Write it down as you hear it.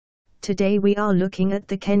Today we are looking at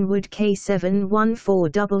the Kenwood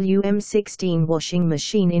K714WM16 washing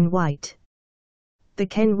machine in white. The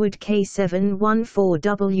Kenwood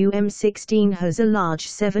K714WM16 has a large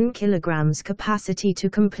 7 kg capacity to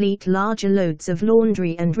complete larger loads of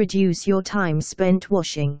laundry and reduce your time spent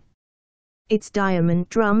washing. Its diamond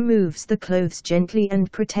drum moves the clothes gently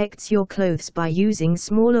and protects your clothes by using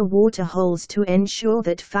smaller water holes to ensure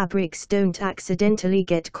that fabrics don't accidentally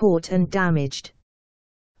get caught and damaged.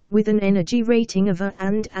 With an energy rating of A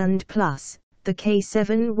and plus, the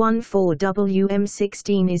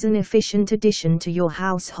K714WM16 is an efficient addition to your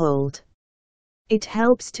household. It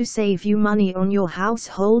helps to save you money on your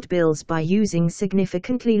household bills by using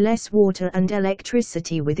significantly less water and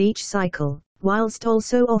electricity with each cycle, whilst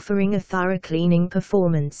also offering a thorough cleaning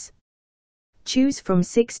performance. Choose from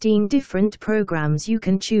 16 different programs. You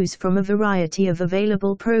can choose from a variety of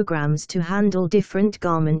available programs to handle different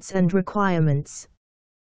garments and requirements.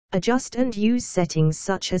 Adjust and use settings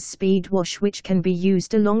such as speed wash, which can be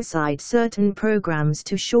used alongside certain programs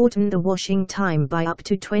to shorten the washing time by up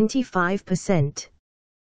to 25%.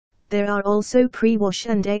 There are also pre-wash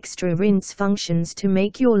and extra rinse functions to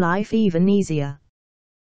make your life even easier.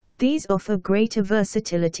 These offer greater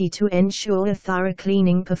versatility to ensure a thorough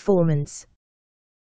cleaning performance.